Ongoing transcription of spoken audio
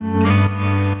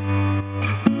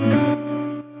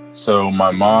So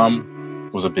my mom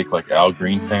was a big like Al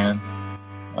Green fan,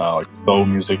 like soul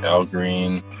music, Al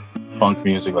Green, funk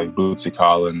music like Bootsy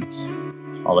Collins,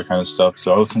 all that kind of stuff.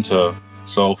 So I listened to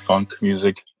soul funk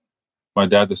music. My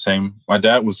dad the same. My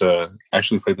dad was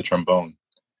actually played the trombone.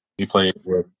 He played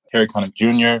with Harry Connick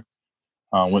Jr.,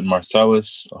 Wynton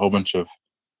Marsalis, a whole bunch of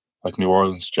like New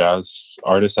Orleans jazz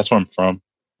artists. That's where I'm from.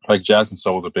 Like jazz and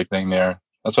soul was a big thing there.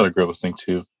 That's what I grew up listening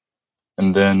to.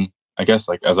 And then I guess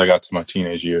like as I got to my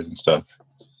teenage years and stuff,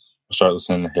 I started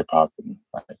listening to hip hop and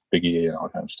like Biggie and all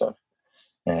that kind of stuff.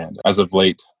 And as of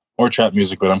late, more trap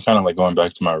music, but I'm kind of like going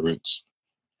back to my roots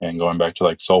and going back to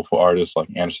like soulful artists like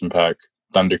Anderson .Paak,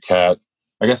 Thundercat.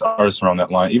 I guess artists around that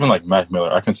line, even like Mac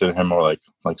Miller, I consider him more like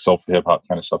soulful hip hop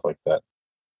kind of stuff like that.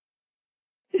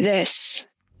 This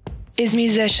is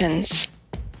Musicians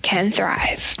Can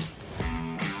Thrive,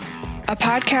 a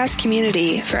podcast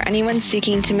community for anyone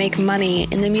seeking to make money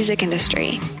in the music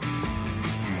industry.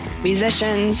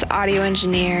 Musicians, audio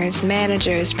engineers,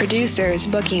 managers, producers,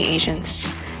 booking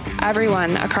agents,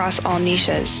 everyone across all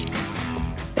niches.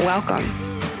 Welcome.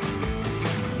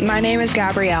 My name is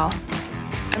Gabrielle.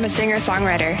 I'm a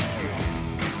singer-songwriter.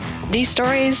 These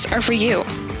stories are for you.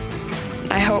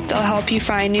 I hope they'll help you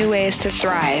find new ways to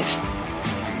thrive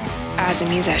as a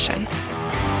musician.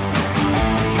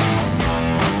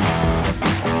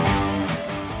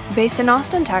 Based in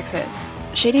Austin, Texas,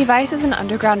 Shady Vice is an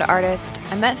underground artist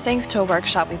I met thanks to a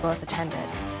workshop we both attended.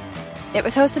 It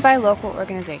was hosted by a local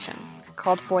organization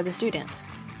called For the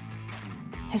Students.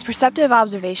 His perceptive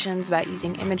observations about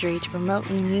using imagery to promote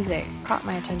new music caught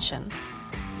my attention.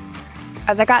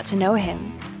 As I got to know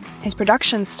him, his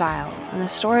production style and the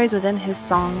stories within his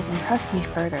songs impressed me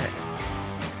further.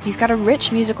 He's got a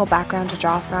rich musical background to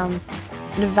draw from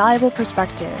and a valuable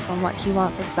perspective on what he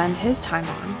wants to spend his time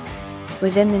on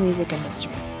within the music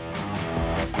industry.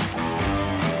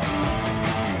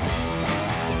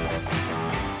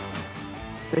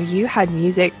 So you had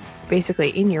music basically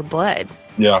in your blood.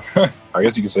 Yeah, I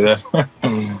guess you could say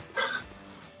that.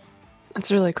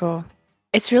 That's really cool.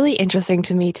 It's really interesting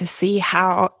to me to see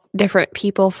how different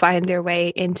people find their way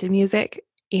into music.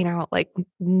 You know, like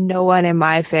no one in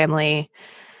my family.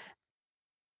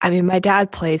 I mean, my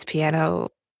dad plays piano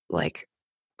like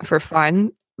for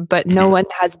fun, but no one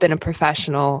has been a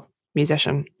professional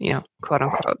musician, you know, quote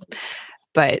unquote.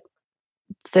 But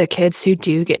the kids who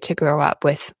do get to grow up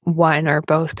with one or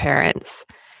both parents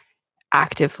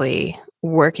actively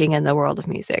working in the world of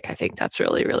music, I think that's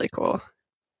really, really cool.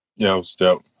 Yeah, it was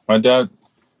dope. My dad,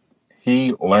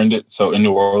 he learned it. So in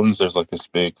New Orleans, there's like this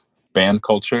big band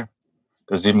culture.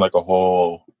 There's even like a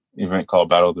whole event called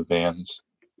Battle of the Bands.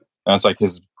 And that's like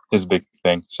his big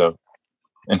thing. So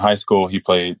in high school, he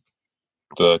played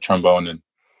the trombone. And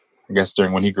I guess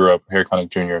during when he grew up, Harry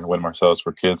Connick Jr. and Wynton Marsalis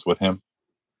were kids with him.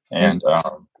 And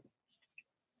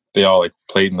they all like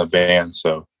played in the band.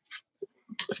 So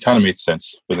it kind of made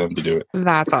sense for them to do it.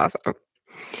 That's awesome.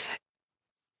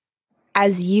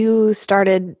 As you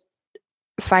started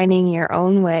finding your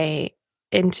own way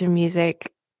into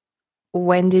music,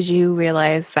 when did you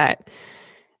realize that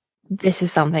this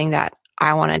is something that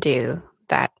I want to do,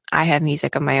 that I have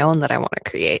music of my own that I want to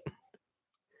create?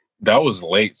 That was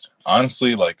late.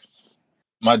 Honestly, like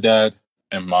my dad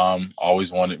and mom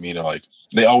always wanted me to like,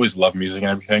 they always loved music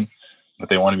and everything, but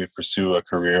they wanted me to pursue a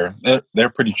career. They're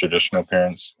pretty traditional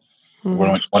parents. Mm-hmm.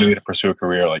 Wanted me to pursue a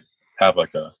career, like have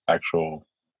like a actual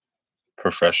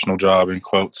professional job in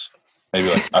quotes. Maybe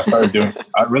like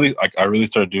I really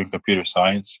started doing computer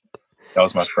science. That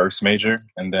was my first major.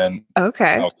 And then I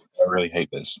really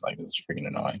hate this. Like this is freaking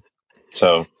annoying.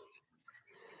 So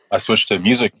I switched to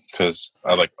music because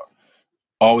I like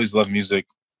always loved music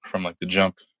from like the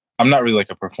jump. I'm not really like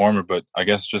a performer, but I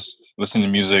guess just listening to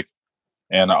music,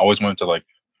 and I always wanted to like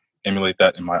emulate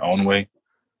that in my own way.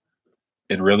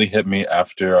 It really hit me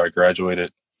after I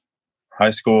graduated high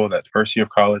school, that first year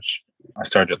of college. I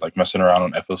started like messing around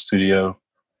on FL Studio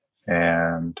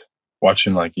and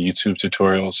watching like YouTube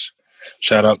tutorials.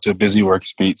 Shout out to Busy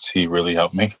Works Beats. He really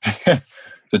helped me.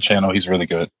 It's a channel. He's really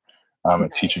good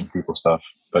at teaching people stuff.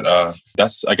 But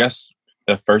that's, I guess,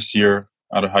 the first year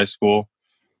out of high school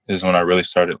is when I really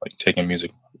started like taking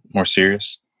music more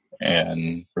serious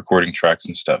and recording tracks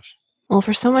and stuff. Well,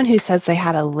 for someone who says they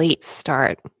had a late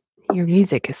start, your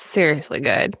music is seriously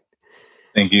good.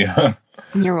 Thank you.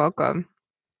 You're welcome.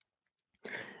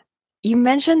 You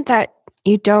mentioned that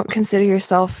you don't consider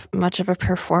yourself much of a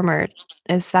performer.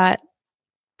 Is that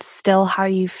still how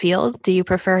you feel? Do you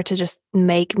prefer to just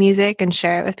make music and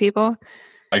share it with people?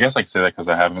 I guess I could say that because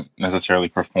I haven't necessarily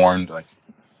performed like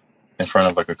in front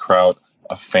of like a crowd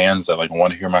of fans that like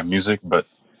want to hear my music, but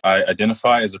I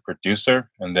identify as a producer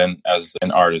and then as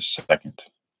an artist second,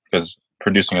 because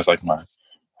producing is like my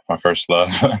first love.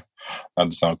 Not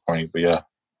to sound corny, but yeah.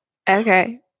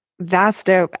 Okay. That's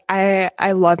dope.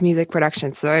 I love music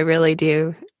production, so I really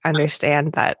do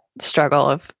understand that struggle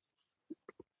of,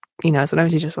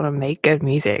 sometimes you just want to make good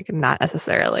music and not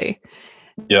necessarily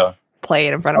play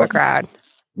it in front of a crowd.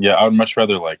 Yeah, I would much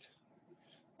rather like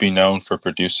be known for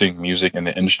producing music in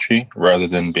the industry rather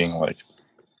than being like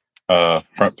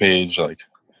front page like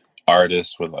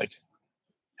artists with like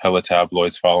hella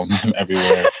tabloids following them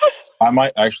everywhere. I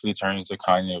might actually turn into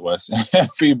Kanye West and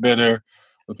be bitter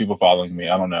with people following me.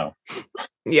 I don't know.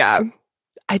 Yeah,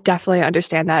 I definitely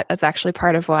understand that. That's actually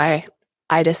part of why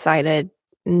I decided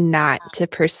not to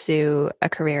pursue a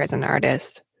career as an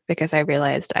artist, because I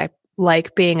realized I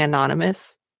like being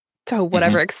anonymous to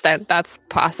whatever extent that's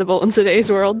possible in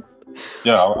today's world.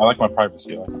 Yeah, I like my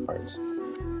privacy.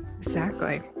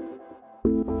 Exactly.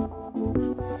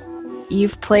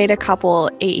 You've played a couple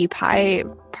AE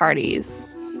parties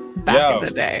back in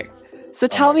the day. So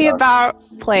tell me about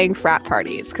playing frat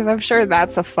parties, because I'm sure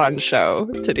that's a fun show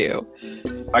to do.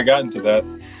 I got into that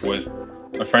with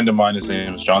a friend of mine. His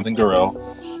name is Jonathan Gorell,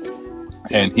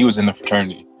 and he was in the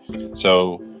fraternity.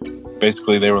 So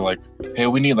basically they were like, hey,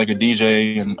 we need like a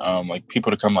DJ and like people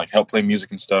to come like help play music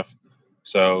and stuff.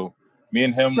 So me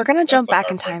and him... We're going to jump back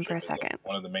in time for a second.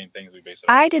 One of the main things we base it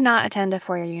on. I did not attend a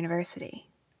four-year university,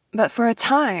 but for a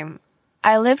time,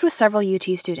 I lived with several UT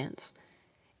students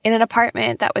in an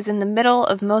apartment that was in the middle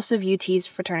of most of UT's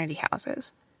fraternity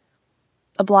houses.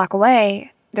 A block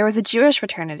away, there was a Jewish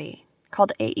fraternity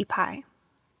called AE Pi.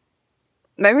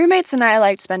 My roommates and I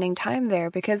liked spending time there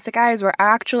because the guys were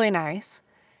actually nice,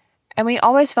 and we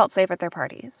always felt safe at their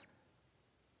parties.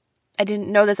 I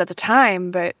didn't know this at the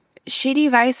time, but Shady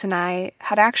Vice and I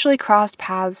had actually crossed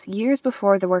paths years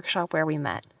before the workshop where we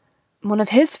met. One of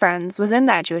his friends was in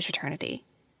that Jewish fraternity,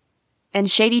 and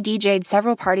Shady DJ'd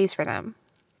several parties for them.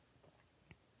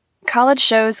 College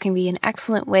shows can be an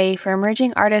excellent way for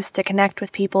emerging artists to connect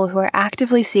with people who are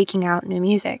actively seeking out new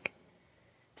music.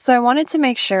 So I wanted to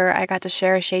make sure I got to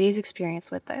share Shady's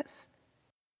experience with this.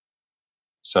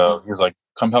 So he was like,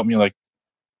 come help me like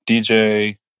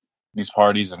DJ these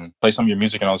parties and play some of your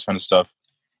music and all this kind of stuff.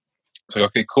 It's like,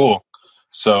 okay, cool.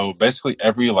 So basically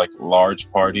every like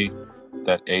large party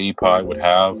that AE Pi would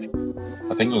have,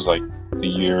 I think it was like the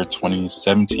year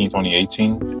 2017,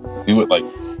 2018, we would like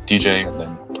DJ and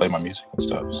then play my music and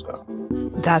stuff.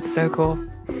 So that's so cool.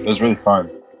 It was really fun.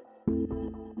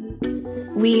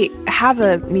 We have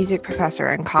a music professor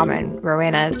in common,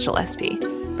 Rowena Gillespie,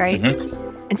 right?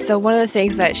 And so one of the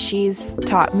things that she's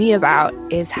taught me about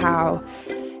is how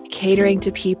catering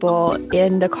to people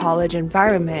in the college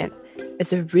environment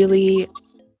is a really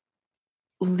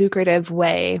lucrative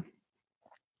way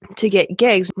to get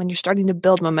gigs when you're starting to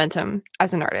build momentum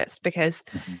as an artist, because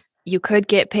you could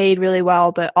get paid really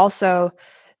well, but also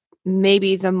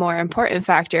maybe the more important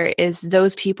factor is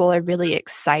those people are really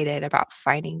excited about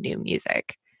finding new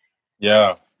music.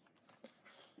 Yeah.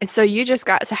 And so you just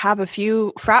got to have a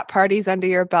few frat parties under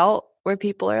your belt where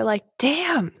people are like,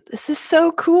 damn, this is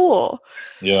so cool.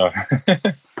 Yeah.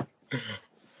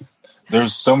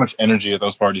 There's so much energy at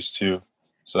those parties too.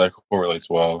 So that correlates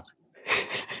well.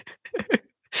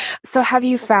 So have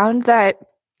you found that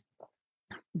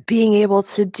being able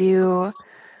to do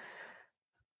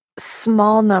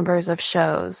small numbers of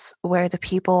shows where the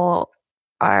people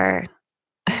are,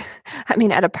 I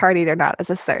mean, at a party, they're not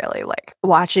necessarily like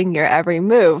watching your every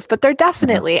move, but they're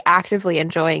definitely actively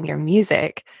enjoying your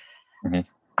music.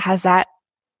 Has that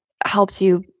helped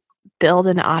you build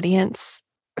an audience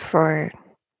for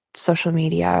social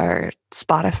media or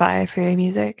Spotify for your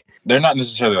music? They're not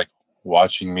necessarily like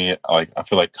watching me. Like, I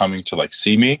feel like coming to like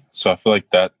see me. So I feel like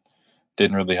that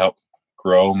didn't really help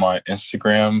grow my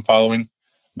Instagram following.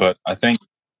 But I think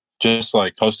just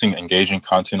like posting engaging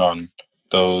content on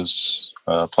those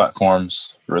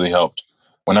platforms really helped.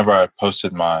 Whenever I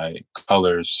posted my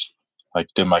colors, like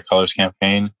did my colors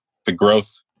campaign, the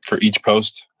growth for each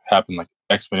post happened like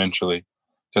exponentially,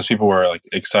 because people were like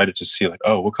excited to see like,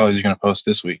 oh, what colors are you going to post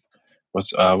this week? What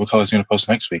colors are you going to post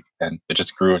next week? And it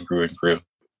just grew and grew and grew.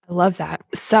 I love that.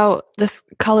 So this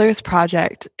Colors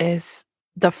project is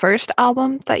the first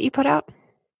album that you put out?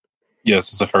 Yes,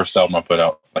 it's the first album I put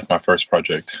out, like my first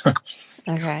project.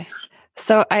 Okay.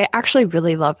 So I actually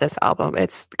really love this album.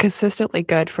 It's consistently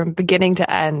good from beginning to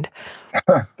end.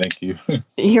 Thank you.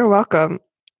 You're welcome.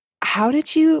 How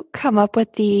did you come up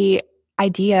with the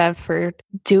idea for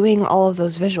doing all of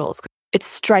those visuals? It's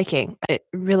striking. It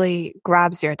really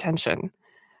grabs your attention.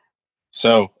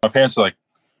 So my parents are like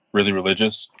really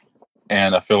religious,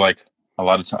 and I feel like a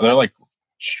lot of times they're like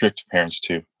strict parents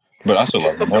too, but I still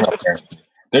love them. They're my parents.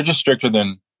 They're just stricter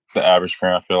than the average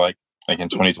parent. I feel like in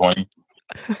 2020,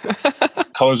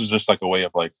 colors is just like a way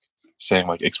of like saying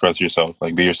like express yourself,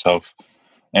 like be yourself,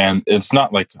 and it's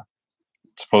not like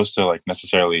it's supposed to like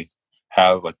necessarily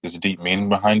have like this deep meaning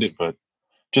behind it, but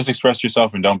just express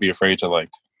yourself and don't be afraid to like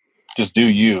just do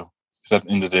you, because at the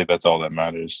end of the day, that's all that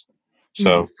matters.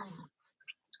 So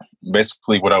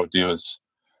basically, what I would do is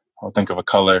I'll think of a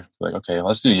color, like, okay,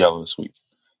 let's do yellow this week.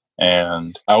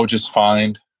 And I would just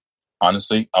find,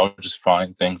 honestly,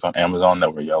 things on Amazon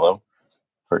that were yellow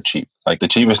for cheap. Like the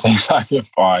cheapest things I could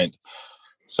find.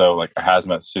 So like a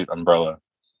hazmat suit, umbrella,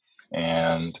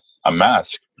 and a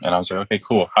mask. And I was like, okay,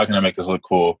 cool. How can I make this look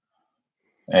cool?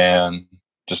 And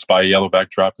just buy a yellow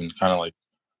backdrop and kind of like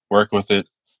work with it,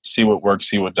 see what works,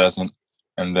 see what doesn't,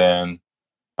 and then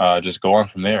just go on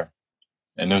from there.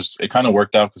 And it kind of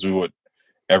worked out because we would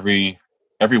every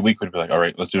week we'd be like, all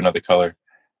right, let's do another color.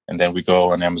 And then we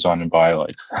go on Amazon and buy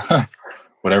like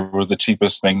whatever was the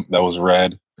cheapest thing that was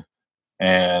red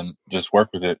and just work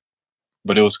with it.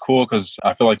 But it was cool because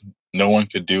I feel like no one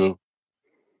could do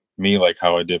me like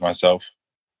how I did myself.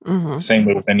 Same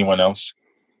way with anyone else.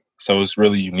 So it was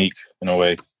really unique in a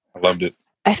way. I loved it.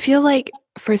 I feel like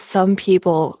for some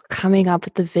people, coming up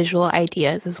with the visual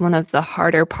ideas is one of the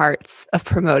harder parts of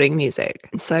promoting music.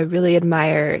 So I really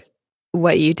admire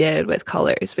what you did with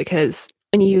colors, because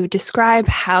when you describe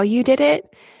how you did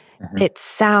it, it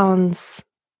sounds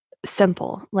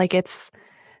simple. Like it's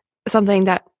something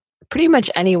that pretty much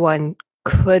anyone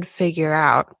could figure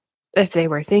out if they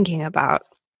were thinking about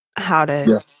how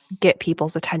to get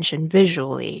people's attention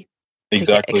visually to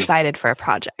get excited for a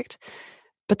project.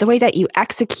 But the way that you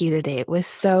executed it was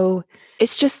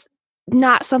it's just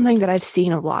not something that I've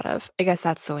seen a lot of. I guess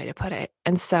that's the way to put it.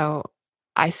 And so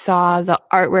I saw the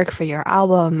artwork for your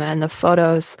album and the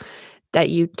photos that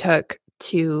you took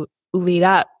to lead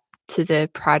up to the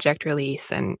project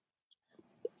release. And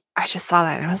I just saw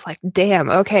that and I was like, damn,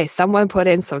 okay, someone put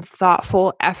in some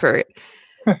thoughtful effort.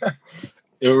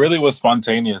 It really was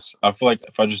spontaneous. I feel like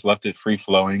if I just left it free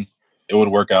flowing, it would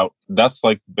work out. That's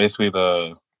like basically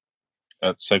that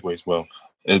segues well.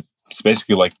 It's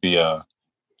basically like the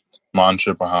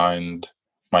mantra behind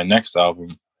my next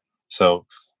album. So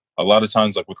a lot of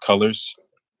times, like with colors,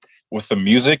 with the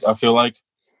music, I feel like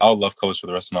I'll love colors for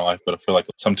the rest of my life. But I feel like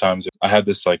sometimes I had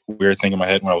this like weird thing in my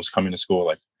head when I was coming to school,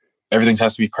 like everything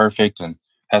has to be perfect and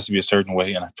has to be a certain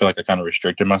way. And I feel like I kind of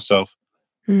restricted myself.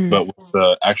 But with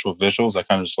the actual visuals, I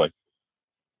kind of just like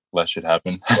let shit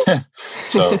happen.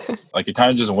 So like it kind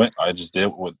of just went. I just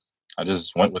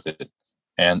went with it,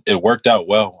 and it worked out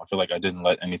well. I feel like I didn't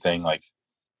let anything like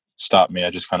stop me. I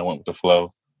just kind of went with the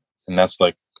flow, and that's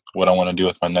like what I want to do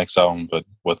with my next album, but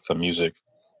with the music.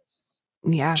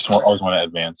 Yeah, always want to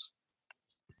advance.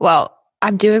 Well,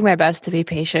 I'm doing my best to be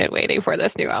patient, waiting for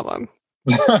this new album.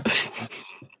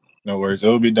 No worries, it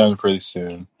will be done pretty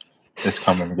soon. It's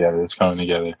coming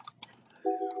together.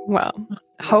 Well,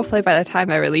 hopefully by the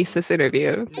time I release this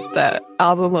interview, the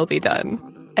album will be done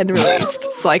and released,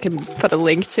 so I can put a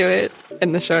link to it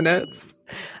in the show notes.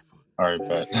 All right,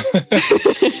 bet.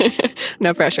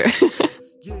 No pressure.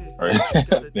 All right,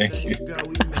 thank you.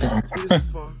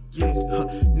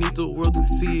 Need the world to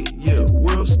see it,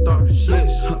 world star,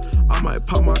 I might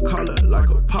pop my collar like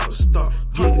a pop star,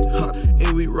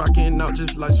 and we rocking out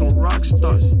just like some rock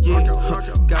stars,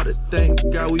 gotta thank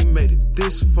God we made it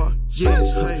this far,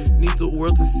 need the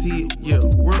world to see it,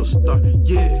 world star,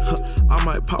 I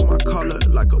might pop my collar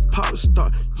like a pop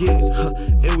star,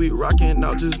 and we rocking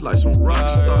out just like some rock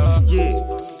stars,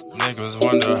 Niggas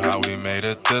wonder how we made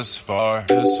it this far.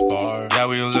 Yeah,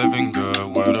 we living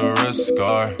good where the risks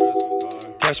are.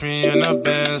 Catch me in a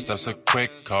Benz, that's a quick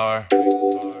car.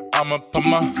 I'ma put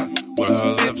my where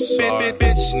her lips are.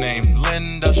 Bitch named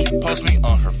Linda, she post me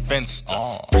on her fence.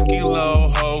 Freaky low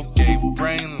hoe gave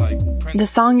brain like Prince. The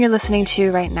song you're listening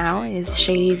to right now is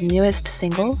Shady's newest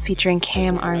single featuring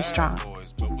Cam Armstrong.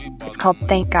 It's called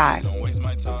Thank God.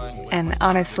 And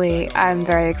honestly, I'm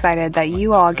very excited that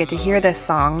you all get to hear this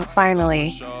song,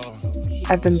 finally.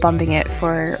 I've been bumping it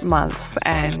for months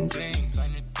and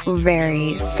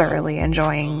very thoroughly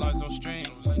enjoying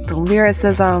the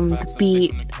lyricism, the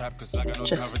beat,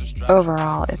 just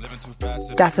overall, it's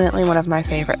definitely one of my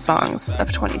favorite songs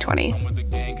of 2020.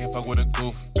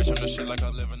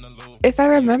 If I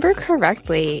remember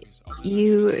correctly,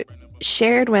 you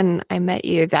shared when I met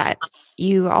you that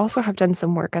you also have done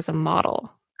some work as a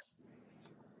model.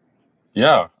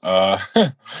 Yeah, I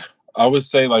would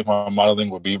say like my modeling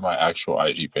would be my actual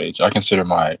IG page. I consider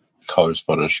my colors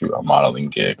photo shoot a modeling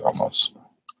gig almost.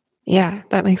 Yeah,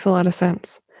 that makes a lot of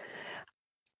sense.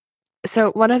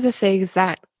 So one of the things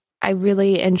that I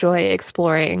really enjoy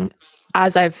exploring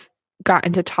as I've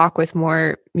gotten to talk with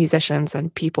more musicians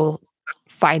and people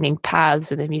finding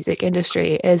paths in the music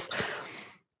industry is,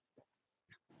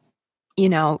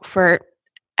 for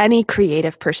any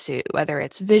creative pursuit, whether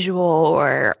it's visual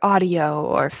or audio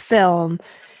or film,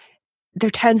 there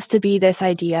tends to be this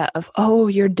idea of, oh,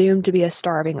 you're doomed to be a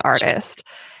starving artist.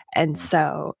 And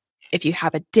so if you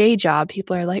have a day job,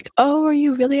 people are like, oh, are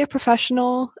you really a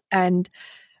professional? And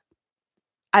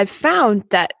I've found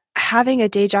that having a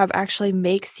day job actually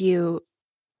makes you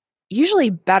usually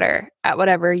better at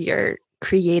whatever your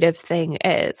creative thing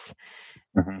is.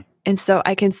 Mm-hmm. And so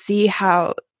I can see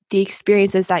how the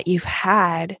experiences that you've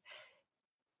had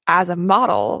as a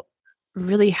model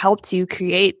really helped you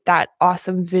create that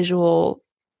awesome visual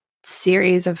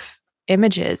series of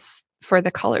images for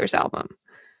the Colors album.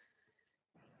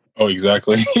 Oh,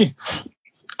 exactly.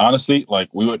 Honestly, like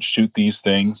we would shoot these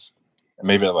things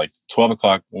maybe at like 12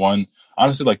 o'clock,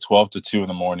 honestly, like 12 to 2 in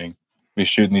the morning. Be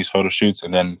shooting these photo shoots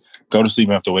and then go to sleep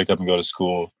and have to wake up and go to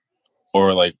school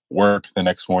or like work the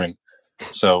next morning.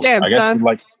 So Damn, I guess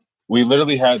son. we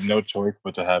literally had no choice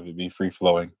but to have it be free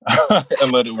flowing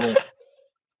and let it work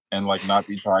and like not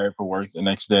be tired for work the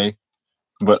next day.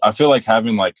 But I feel like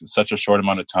having like such a short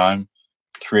amount of time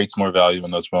creates more value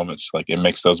in those moments. Like it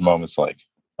makes those moments like,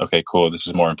 okay, cool, this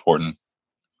is more important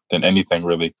than anything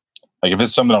really. Like if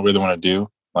it's something I really want to do,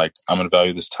 like I'm going to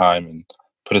value this time and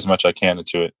put as much I can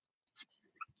into it.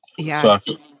 Yeah. So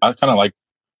I kind of like,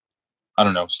 I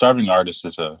don't know, starving artist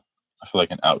is I feel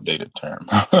like an outdated term.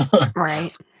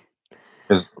 Right.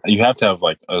 Because you have to have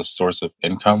like a source of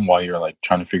income while you're like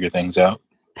trying to figure things out.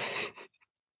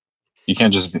 You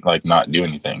can't just like not do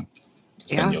anything.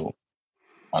 Yeah. Then you'll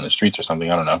on the streets or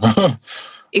something. I don't know.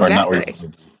 Exactly.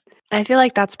 I feel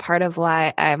like that's part of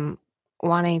why I'm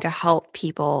wanting to help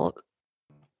people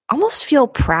almost feel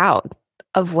proud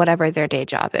of whatever their day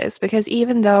job is. Because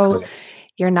even though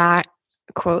you're not,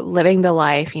 quote, living the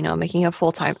life, making a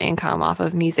full-time income off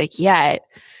of music yet,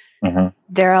 mm-hmm.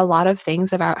 There are a lot of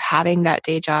things about having that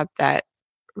day job that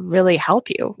really help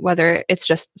you, whether it's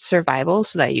just survival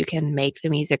so that you can make the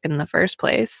music in the first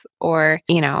place, or,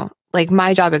 like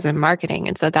my job is in marketing.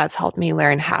 And so that's helped me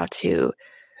learn how to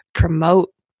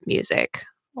promote music.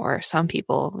 Or some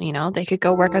people, they could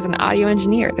go work as an audio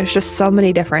engineer. There's just so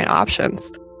many different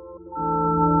options.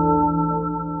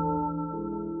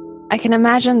 I can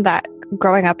imagine that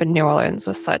growing up in New Orleans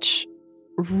with such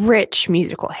rich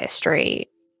musical history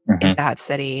in that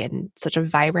city and such a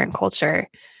vibrant culture,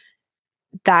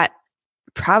 that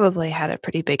probably had a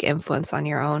pretty big influence on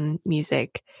your own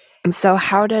music. And so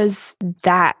how does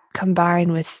that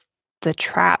combine with the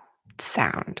trap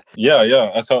sound?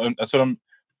 Yeah. That's what I'm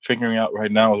figuring out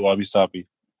right now with Wabi Sabi.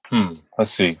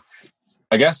 Let's see.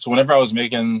 I guess whenever I was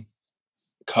making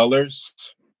Colors,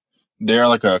 there are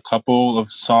like a couple of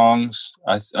songs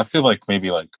I feel like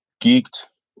maybe like Geeked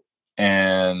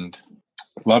and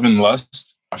Love and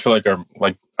Lust, I feel like are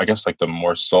like, I guess like the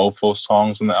more soulful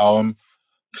songs on the album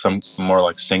because I'm more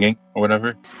like singing or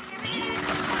whatever.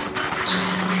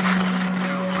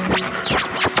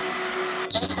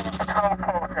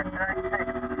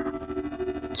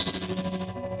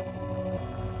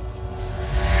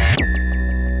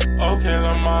 Okay,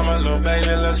 little mama, little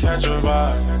baby, let's catch a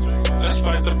vibe. Let's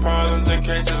fight the problems and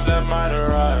cases that might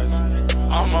arise.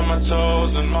 I'm on my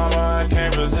toes and mama, I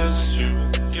can't resist you.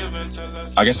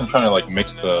 I guess I'm trying to like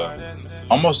mix the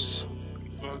almost,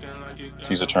 to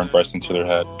use a term pressed into their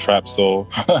head, trap soul.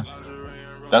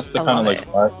 That's the kind of like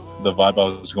the vibe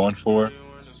I was going for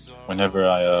whenever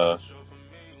I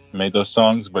made those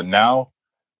songs. But now,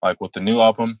 like with the new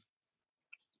album,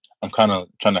 I'm kind of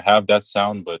trying to have that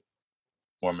sound, but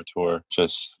more mature.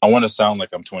 Just I want to sound like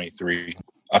I'm 23.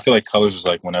 I feel like Colors was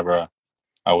like whenever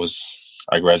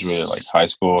I graduated like high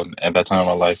school and at that time of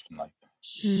my life and like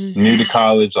new to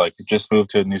college, like just moved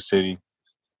to a new city,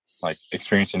 like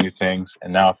experiencing new things.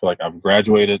 And now I feel like I've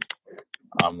graduated.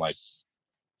 I'm like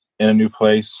in a new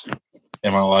place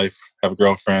in my life, have a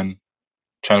girlfriend,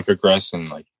 trying to progress and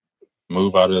like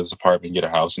move out of this apartment, get a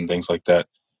house and things like that,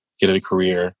 get a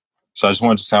career. So I just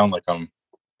wanted to sound like I'm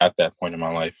at that point in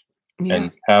my life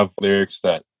and have lyrics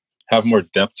that have more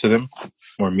depth to them,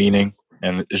 more meaning,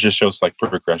 and it just shows like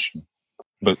progression.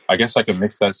 But I guess I can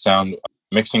mix that sound,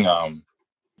 mixing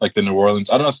like the New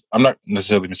Orleans. I don't know. I'm not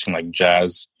necessarily mixing like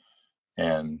jazz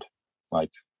and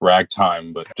like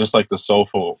ragtime, but just like the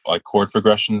soulful like chord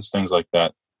progressions, things like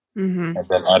that, and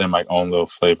then adding my own little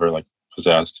flavor, like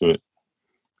pizzazz to it.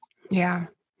 Yeah,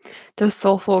 those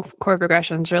soulful chord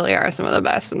progressions really are some of the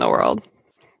best in the world.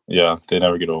 Yeah, they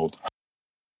never get old.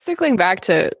 Circling back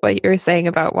to what you were saying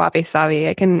about Wabi Sabi,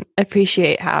 I can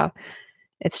appreciate how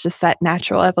it's just that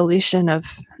natural evolution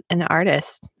of an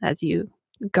artist as you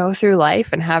go through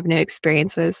life and have new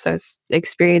experiences. So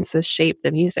experiences shape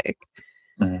the music.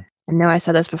 Mhm. I know I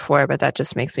said this before, but that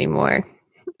just makes me more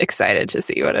excited to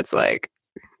see what it's like.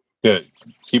 Good.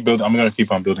 Keep building. I'm gonna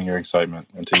keep on building your excitement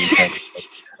until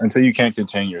you can't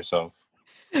contain yourself.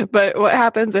 But what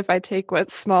happens if I take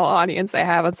what small audience I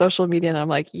have on social media and I'm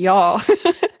like, y'all,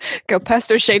 go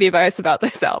pester Shady Vice about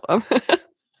this album?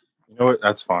 You know what?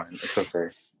 That's fine. It's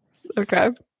okay. Okay,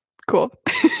 cool.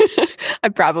 I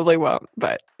probably won't,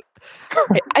 but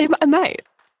I might.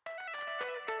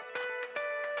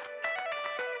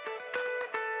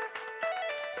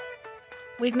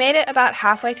 We've made it about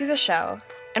halfway through the show,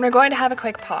 and we're going to have a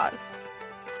quick pause.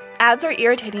 Ads are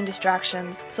irritating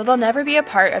distractions, so they'll never be a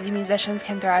part of the Musicians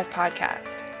Can Thrive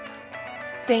podcast.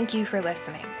 Thank you for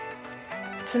listening.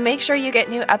 To make sure you get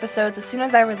new episodes as soon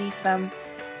as I release them,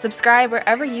 subscribe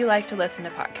wherever you like to listen to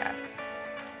podcasts.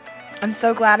 I'm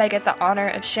so glad I get the honor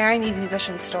of sharing these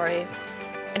musicians' stories,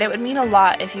 and it would mean a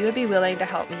lot if you would be willing to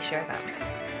help me share them.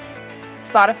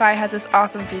 Spotify has this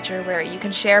awesome feature where you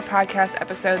can share podcast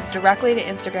episodes directly to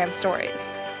Instagram stories.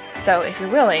 So if you're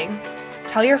willing,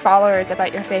 tell your followers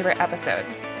about your favorite episode.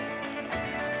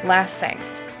 Last thing.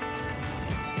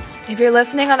 If you're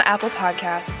listening on Apple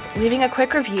Podcasts, leaving a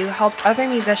quick review helps other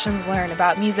musicians learn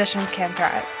about Musicians Can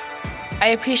Thrive. I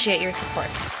appreciate your support.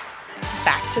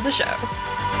 Back to the show.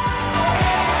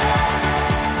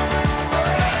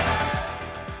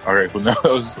 All right. Well, now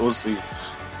we'll see.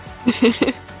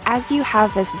 As you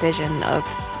have this vision of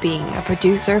being a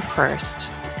producer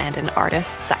first and an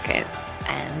artist second,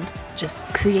 and just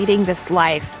creating this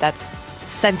life that's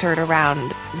centered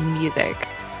around music,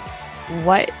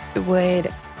 what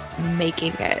would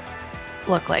making it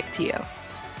look like to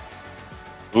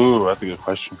you? Ooh, that's a good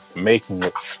question. Making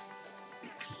it.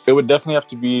 It would definitely have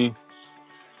to be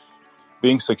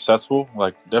being successful,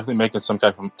 like definitely making some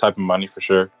type of money for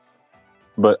sure.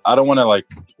 But I don't want to like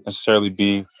necessarily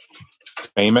be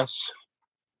famous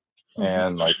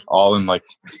and like all in like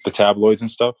the tabloids and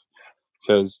stuff,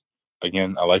 because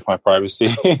again, I like my privacy.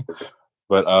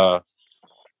 But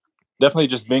definitely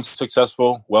just being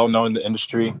successful, well known in the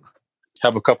industry,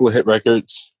 have a couple of hit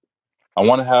records. I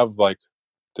want to have like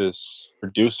this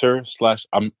producer slash,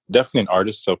 I'm definitely an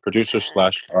artist, so producer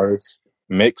slash artist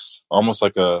mix, almost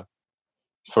like a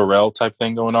Pharrell type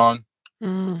thing going on.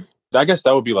 I guess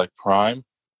that would be like prime,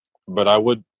 but I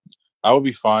would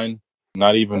be fine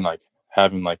not even like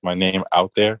having like my name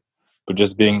out there, but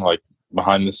just being like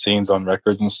behind the scenes on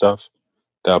records and stuff.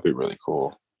 That would be really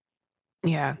cool.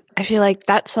 Yeah. I feel like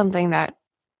that's something that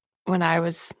when I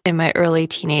was in my early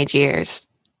teenage years,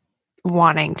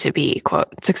 wanting to be,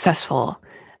 quote, successful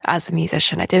as a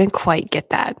musician, I didn't quite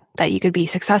get that you could be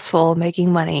successful,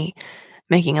 making money,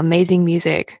 making amazing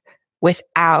music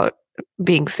without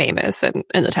being famous and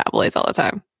in the tabloids all the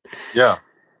time. Yeah.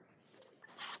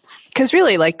 Because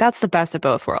really, like, that's the best of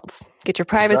both worlds. Get your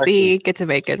privacy, Exactly. get to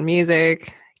make good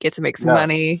music, get to make some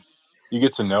money. You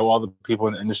get to know all the people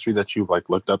in the industry that you've like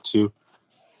looked up to,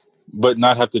 but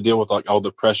not have to deal with like all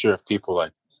the pressure of people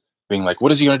like being like,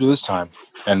 what is he going to do this time?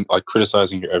 And like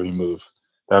criticizing your every move.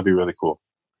 That would be really cool.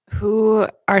 Who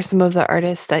are some of the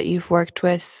artists that you've worked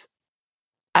with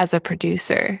as a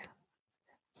producer?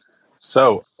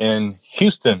 So in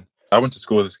Houston, I went to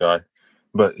school with this guy,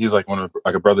 but he's like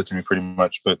like a brother to me pretty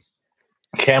much. But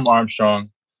Cam Armstrong,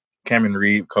 Cameron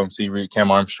Reed, call him C. Reed, Cam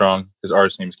Armstrong. His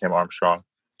artist name is Cam Armstrong.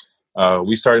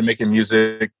 We started making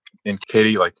music in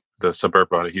Katy, like the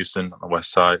suburb out of Houston on the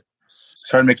west side.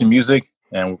 Started making music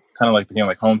and kind of like became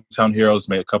like hometown heroes,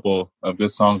 made a couple of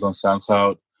good songs on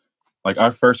SoundCloud. Like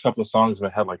our first couple of songs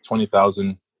had like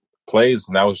 20,000 plays,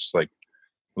 and that was just like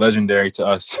legendary to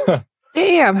us.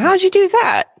 Damn, how'd you do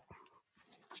that?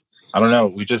 I don't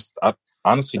know. I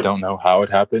honestly don't know how it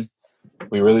happened.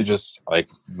 We really just like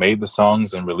made the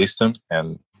songs and released them,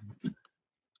 and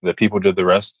the people did the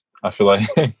rest, I feel like.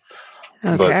 Okay.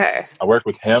 But I work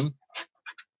with him.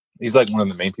 He's like one of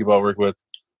the main people I work with.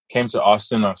 Came to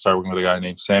Austin. I started working with a guy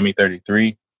named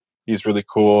Sammy33. He's really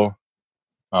cool.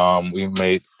 We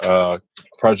made a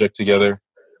project together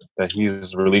that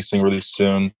he's releasing really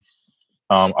soon.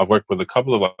 I've worked with a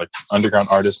couple of like underground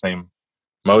artists named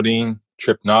Modine,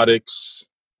 Tripnotics,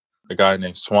 a guy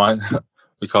named Swan.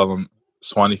 We call him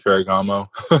Swanee Ferragamo.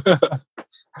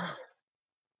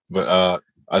 But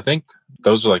I think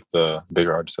those are like the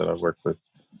bigger artists that I've worked with.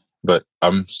 But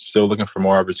I'm still looking for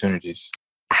more opportunities.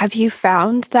 Have you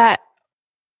found that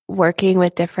working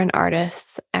with different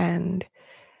artists and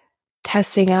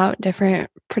testing out different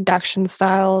production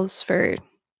styles for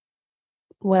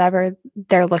whatever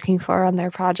they're looking for on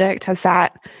their project? Has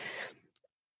that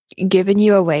given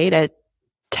you a way to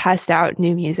test out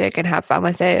new music and have fun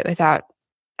with it without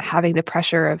having the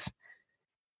pressure of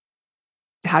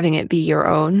having it be your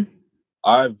own?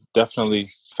 I've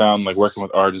definitely found like working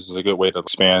with artists is a good way to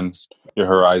expand your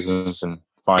horizons and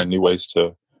find new ways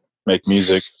to make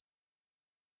music.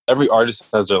 Every artist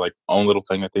has their like own little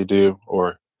thing that they do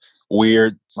or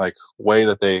weird like way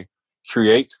that they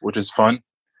create, which is fun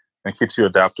and keeps you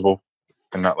adaptable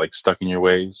and not like stuck in your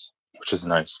ways, which is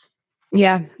nice.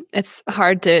 Yeah, it's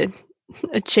hard to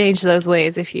change those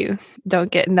ways if you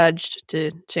don't get nudged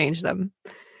to change them.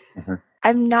 Mm-hmm.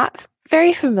 I'm not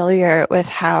very familiar with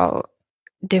how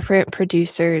different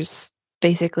producers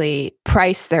basically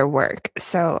price their work.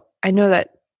 So I know that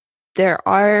there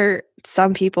are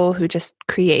some people who just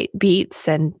create beats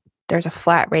and there's a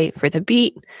flat rate for the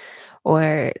beat,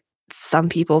 or some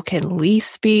people can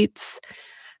lease beats.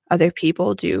 Other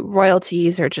people do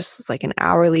royalties or just like an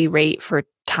hourly rate for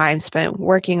time spent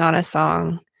working on a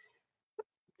song.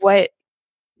 What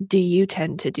do you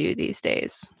tend to do these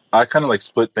days? I kind of like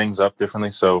split things up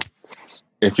differently. So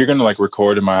if you're going to like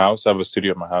record in my house, I have a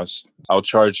studio at my house. I'll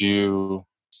charge you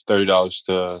 $30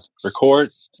 to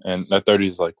record, and that 30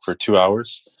 is like for 2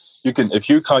 hours. You can, if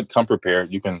you come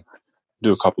prepared, you can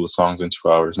do a couple of songs in 2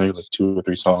 hours, maybe like 2 or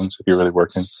 3 songs if you're really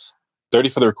working. 30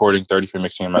 for the recording, 30 for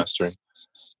mixing and mastering.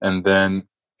 And then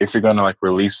if you're going to like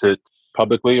release it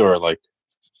publicly or like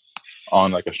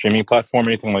on like a streaming platform,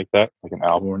 anything like that, like an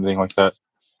album or anything like that,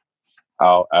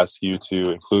 I'll ask you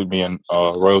to include me in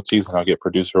royalties, and I'll get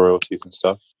producer royalties and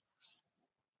stuff.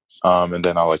 And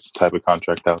then I'll like type a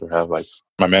contract out or have like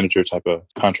my manager type a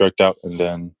contract out and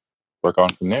then work on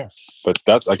from there. But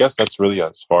I guess that's really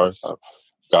as far as I've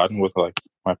gotten with like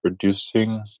my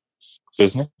producing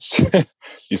business.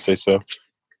 You say so?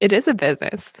 It is a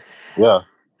business. Yeah.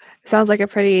 Sounds like a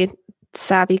pretty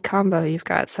savvy combo you've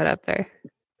got set up there.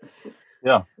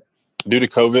 Yeah. Due to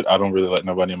COVID, I don't really let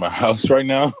nobody in my house right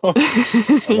now.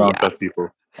 I don't trust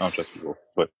people.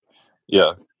 But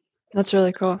yeah. That's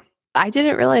really cool. I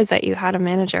didn't realize that you had a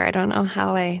manager. I don't know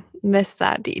how I missed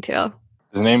that detail.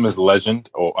 His name is Legend.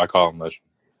 Oh, I call him Legend.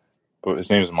 But his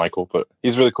name is Michael. But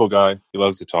he's a really cool guy. He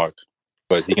loves to talk.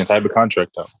 But he can type a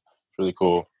contract out. It's really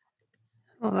cool.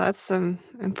 Well, that's some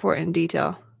important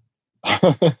detail.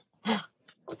 I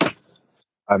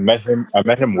met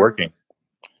him working.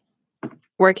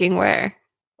 Working where?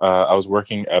 I was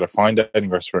working at a fine dining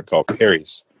restaurant called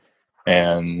Perry's,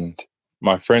 and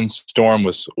my friend Storm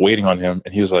was waiting on him,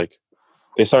 and he was like,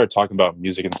 they started talking about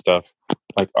music and stuff,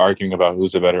 like arguing about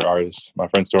who's a better artist. My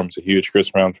friend Storm's a huge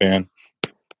Chris Brown fan,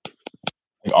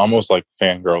 like, almost like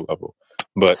fangirl level,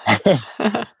 but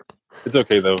it's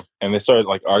okay though. And they started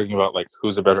like arguing about like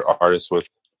who's a better artist with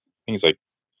things like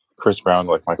Chris Brown,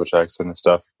 like Michael Jackson and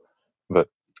stuff. But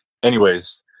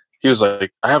anyways, he was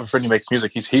like, I have a friend who makes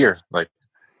music. He's here. Like,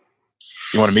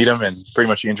 you want to meet him? And pretty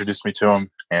much he introduced me to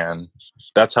him. And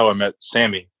that's how I met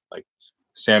Sammy. Like,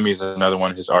 Sammy's another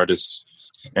one of his artists.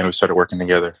 And we started working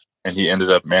together. And he ended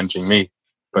up managing me.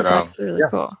 But that's really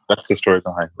cool. That's the story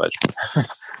behind Legend.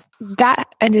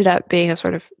 That ended up being a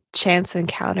sort of chance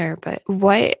encounter. But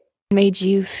what made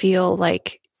you feel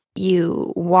like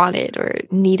you wanted or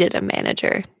needed a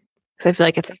manager? Because I feel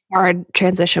like it's a hard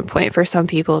transition point for some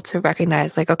people to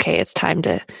recognize, like, okay, it's time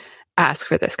to ask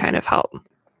for this kind of help.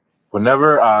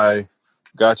 Whenever I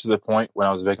got to the point when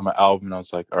I was making my album, and I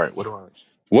was like, all right,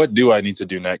 what do I need to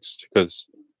do next? Because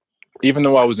even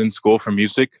though I was in school for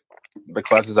music, the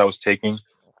classes I was taking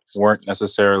weren't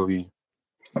necessarily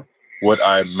what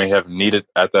I may have needed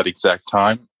at that exact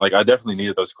time. Like, I definitely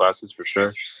needed those classes for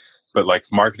sure. But like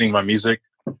marketing my music,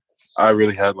 I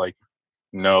really had like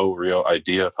no real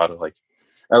idea of how to like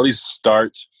at least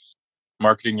start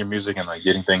marketing your music and like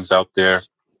getting things out there.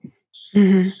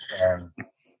 Mm-hmm. And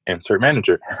insert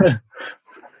manager.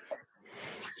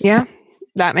 Yeah,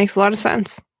 that makes a lot of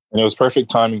sense. And it was perfect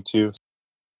timing too.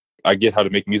 I get how to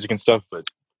make music and stuff, but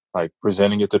like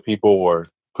presenting it to people or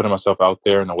putting myself out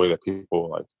there in a way that people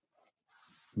like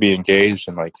be engaged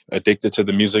and like addicted to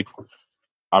the music,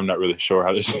 I'm not really sure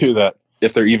how to do that.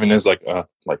 If there even is like a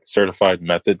like certified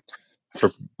method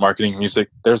for marketing music,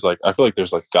 there's like, I feel like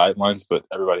there's like guidelines, but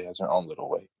everybody has their own little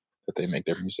way that they make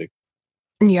their music.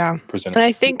 Yeah. And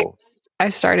I think I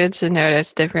started to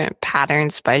notice different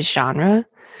patterns by genre.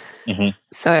 Mm-hmm.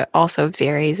 So it also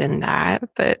varies in that.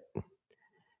 But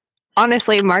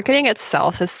honestly, marketing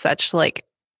itself is such like,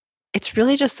 it's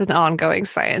really just an ongoing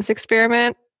science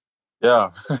experiment.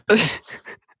 Yeah.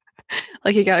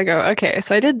 Like you gotta go, okay,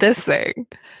 so I did this thing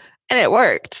and it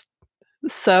worked.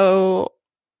 So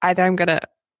either I'm gonna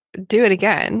do it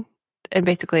again and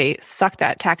basically suck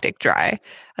that tactic dry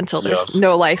until there's Yes.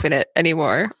 no life in it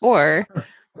anymore. Or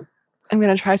I'm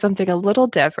going to try something a little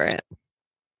different,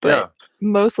 but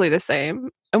mostly the same,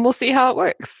 and we'll see how it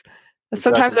works.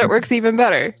 Sometimes Exactly. it works even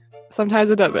better. Sometimes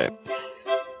it doesn't.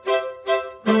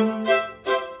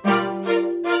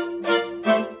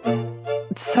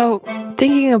 So,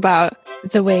 thinking about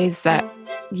the ways that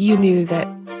you knew that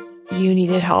you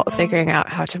needed help figuring out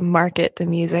how to market the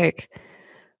music,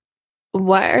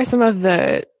 what are some of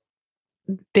the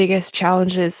biggest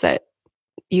challenges that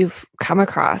you've come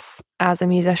across as a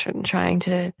musician trying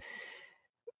to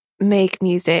make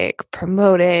music,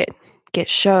 promote it, get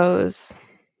shows,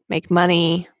 make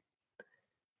money?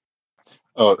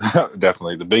 Oh,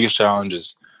 definitely. The biggest challenge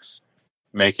is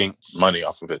making money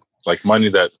off of it. Like money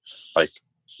that like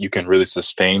you can really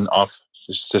sustain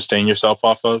yourself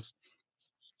off of.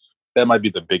 That might be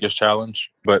the biggest challenge.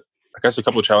 But I guess a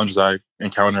couple of challenges I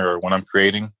encounter are when I'm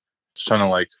creating, just trying to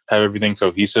like have everything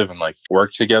cohesive and like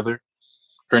work together.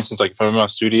 For instance, like if I'm in my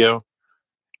studio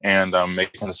and I'm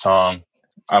making a song,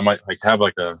 I might like have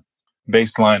like a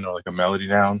bass line or like a melody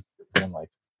down. And I'm like,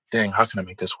 dang, how can I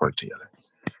make this work together?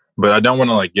 But I don't want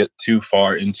to like get too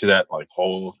far into that like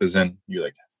hole, because then you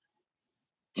like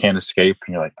can't escape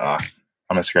and you're like, I'm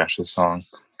gonna scratch this song.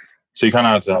 So you kind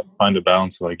of have to find a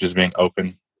balance of like just being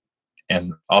open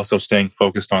and also staying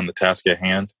focused on the task at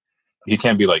hand. You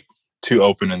can't be like too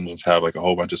open and just have like a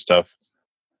whole bunch of stuff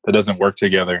that doesn't work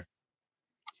together.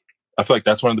 I feel like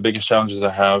that's one of the biggest challenges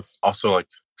I have. Also like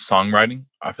songwriting.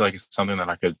 I feel like it's something that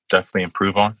I could definitely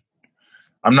improve on.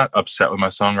 I'm not upset with my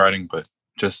songwriting, but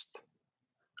just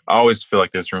I always feel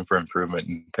like there's room for improvement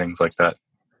and things like that.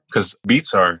 Because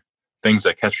beats are things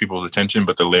that catch people's attention,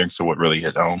 but the lyrics are what really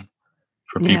hit home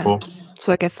for people. That's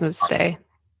what gets them to stay.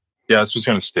 Yeah, it's just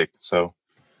going to stick. So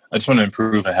I just want to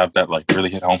improve and have that like really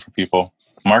hit home for people.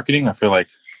 Marketing, I feel like,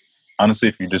 honestly,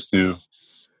 if you just do,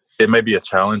 it may be a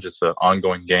challenge. It's an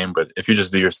ongoing game, but if you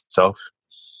just do yourself,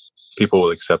 people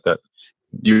will accept that.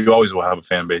 You always will have a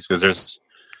fan base because there's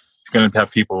going to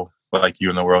have people like you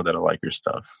in the world that'll like your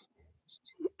stuff.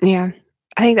 Yeah.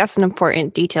 I think that's an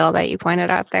important detail that you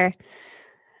pointed out there.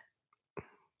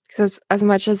 Because as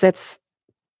much as it's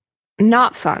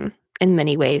not fun in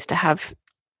many ways to have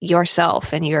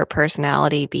yourself and your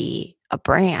personality be a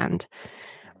brand,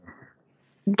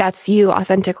 that's you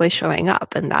authentically showing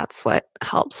up, and that's what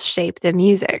helps shape the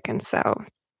music. And so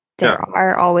there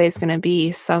are always going to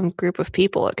be some group of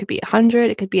people. It could be 100,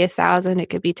 it could be 1,000, it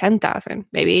could be 10,000,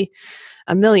 maybe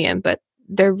 1,000,000, but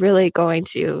they're really going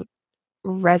to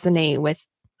resonate with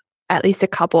at least a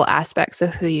couple aspects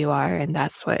of who you are, and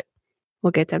that's what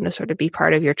will get them to sort of be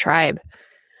part of your tribe.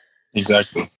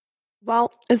 Exactly.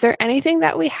 Well, is there anything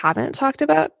that we haven't talked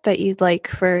about that you'd like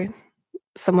for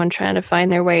someone trying to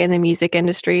find their way in the music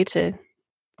industry to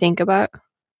think about?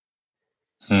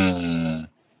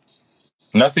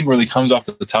 Nothing really comes off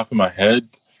the top of my head,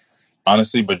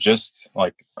 honestly, but just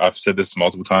like I've said this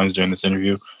multiple times during this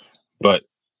interview, but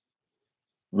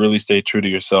really stay true to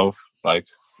yourself. Like,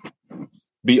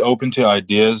 be open to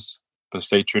ideas, but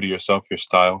stay true to yourself, your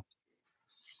style.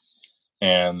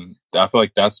 And I feel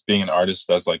like that's being an artist.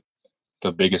 That's like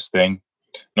the biggest thing,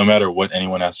 no matter what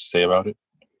anyone has to say about it,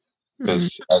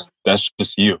 because that's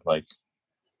just you. Like,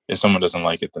 if someone doesn't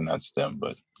like it, then that's them.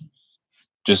 But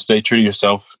just stay true to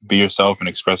yourself, be yourself, and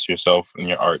express yourself in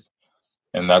your art.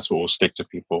 And that's what will stick to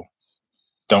people.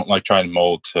 Don't like try and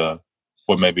mold to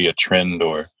what may be a trend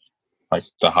or like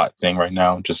the hot thing right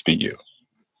now. Just be you.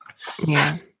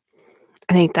 Yeah.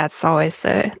 I think that's always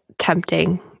the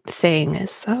tempting thing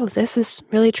is, this is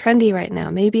really trendy right now.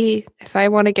 Maybe if I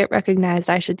want to get recognized,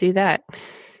 I should do that.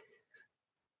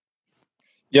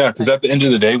 Yeah, because at the end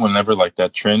of the day, whenever like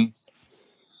that trend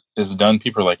is done,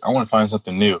 people are like, I want to find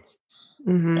something new.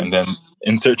 And then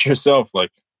insert yourself.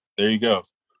 Like, there you go.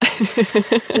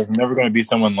 There's never going to be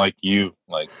someone like you,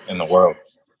 like, in the world.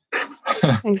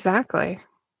 Exactly.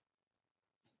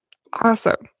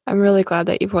 Awesome. I'm really glad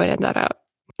that you pointed that out.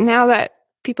 Now that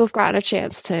people have gotten a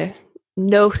chance to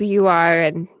know who you are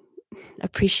and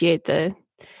appreciate the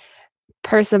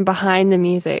person behind the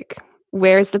music,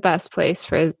 where's the best place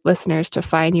for listeners to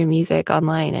find your music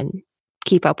online and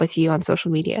keep up with you on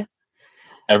social media?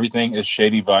 Everything is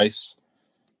Shady Vice.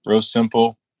 Real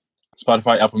simple.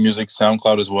 Spotify, Apple Music,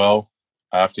 SoundCloud as well.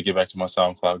 I have to get back to my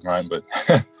SoundCloud grind, but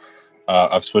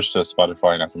I've switched to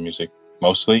Spotify and Apple Music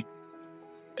mostly.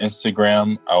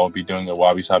 Instagram, I will be doing a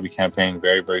Wabi Sabi campaign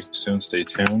very, very soon. Stay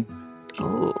tuned.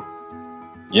 Ooh.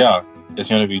 Yeah, it's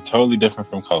going to be totally different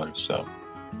from Colors, so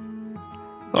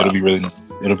it'll be really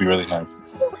nice. It'll be really nice.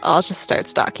 I'll just start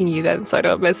stalking you then so I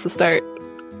don't miss the start.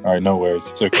 All right, no worries.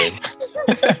 It's okay.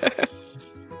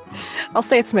 I'll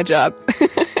say it's my job.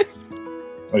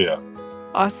 Oh, yeah.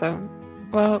 Awesome.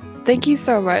 Well, thank you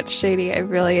so much, Shady. I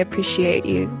really appreciate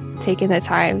you taking the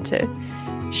time to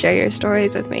share your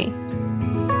stories with me.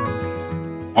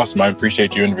 Awesome. I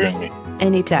appreciate you interviewing me.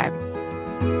 Anytime.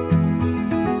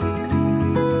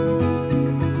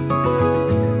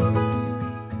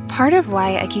 Part of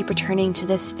why I keep returning to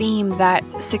this theme that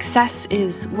success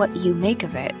is what you make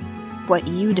of it, what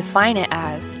you define it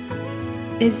as,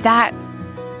 is that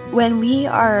when we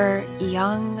are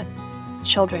young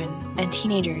children and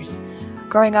teenagers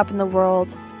growing up in the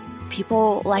world,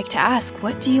 people like to ask,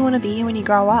 what do you want to be when you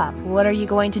grow up? What are you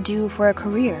going to do for a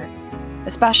career?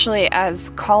 Especially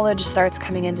as college starts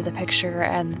coming into the picture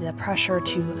and the pressure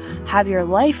to have your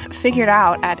life figured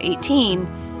out at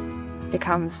 18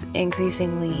 becomes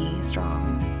increasingly strong.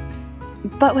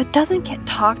 But what doesn't get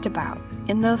talked about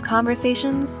in those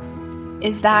conversations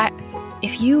is that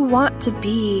if you want to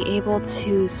be able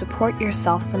to support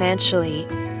yourself financially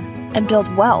and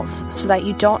build wealth so that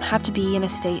you don't have to be in a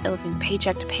state of living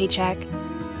paycheck to paycheck,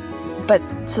 but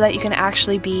so that you can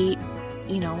actually be,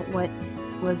 what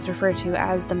was referred to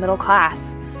as the middle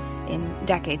class in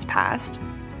decades past,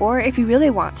 or if you really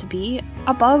want to be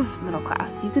above middle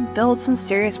class, you could build some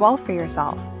serious wealth for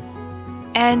yourself.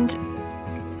 And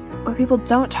what people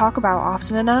don't talk about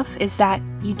often enough is that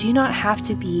you do not have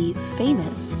to be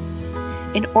famous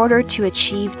in order to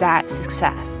achieve that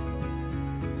success.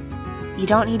 You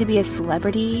don't need to be a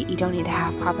celebrity. You don't need to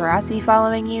have paparazzi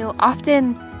following you.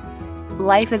 Often,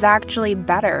 life is actually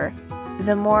better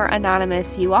the more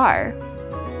anonymous you are.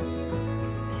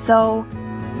 So,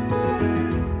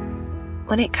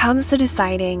 when it comes to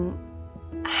deciding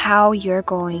how you're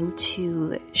going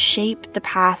to shape the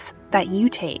path that you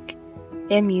take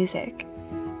in music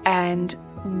and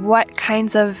what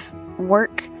kinds of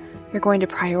work you're going to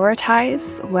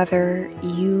prioritize, whether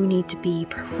you need to be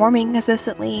performing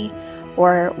consistently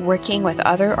or working with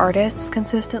other artists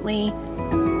consistently,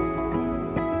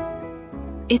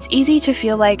 it's easy to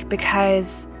feel like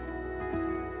because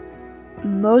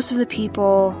most of the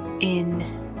people in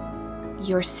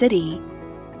your city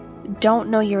don't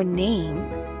know your name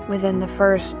within the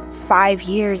first 5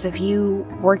 years of you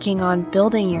working on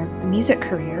building your music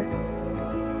career,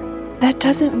 that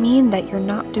doesn't mean that you're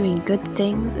not doing good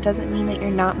things. It doesn't mean that you're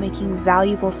not making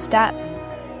valuable steps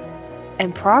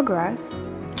and progress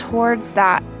towards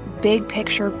that big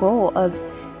picture goal of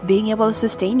being able to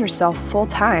sustain yourself full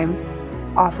time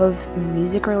off of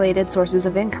music related sources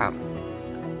of income.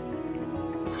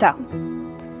 So,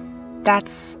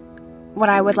 that's what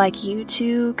I would like you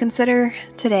to consider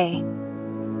today.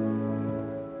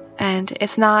 And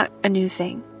it's not a new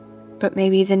thing, but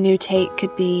maybe the new take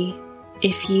could be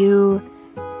if you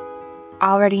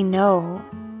already know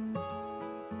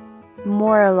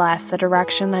more or less the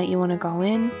direction that you want to go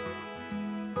in,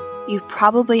 you've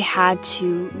probably had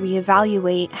to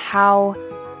reevaluate how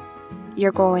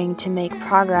you're going to make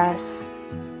progress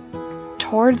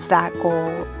towards that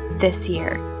goal this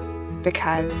year,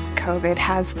 because COVID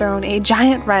has thrown a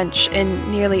giant wrench in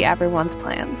nearly everyone's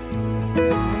plans.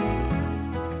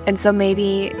 And so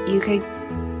maybe you could,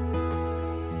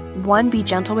 one, be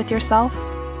gentle with yourself,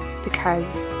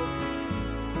 because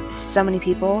so many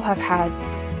people have had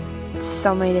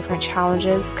so many different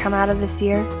challenges come out of this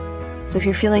year. So if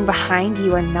you're feeling behind,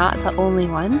 you are not the only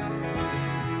one.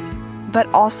 But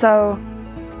also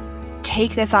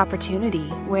take this opportunity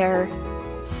where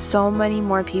so many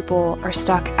more people are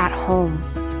stuck at home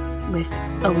with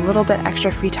a little bit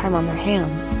extra free time on their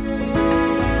hands.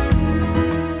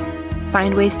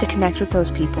 Find ways to connect with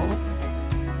those people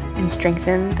and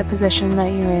strengthen the position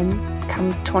that you're in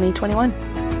come 2021.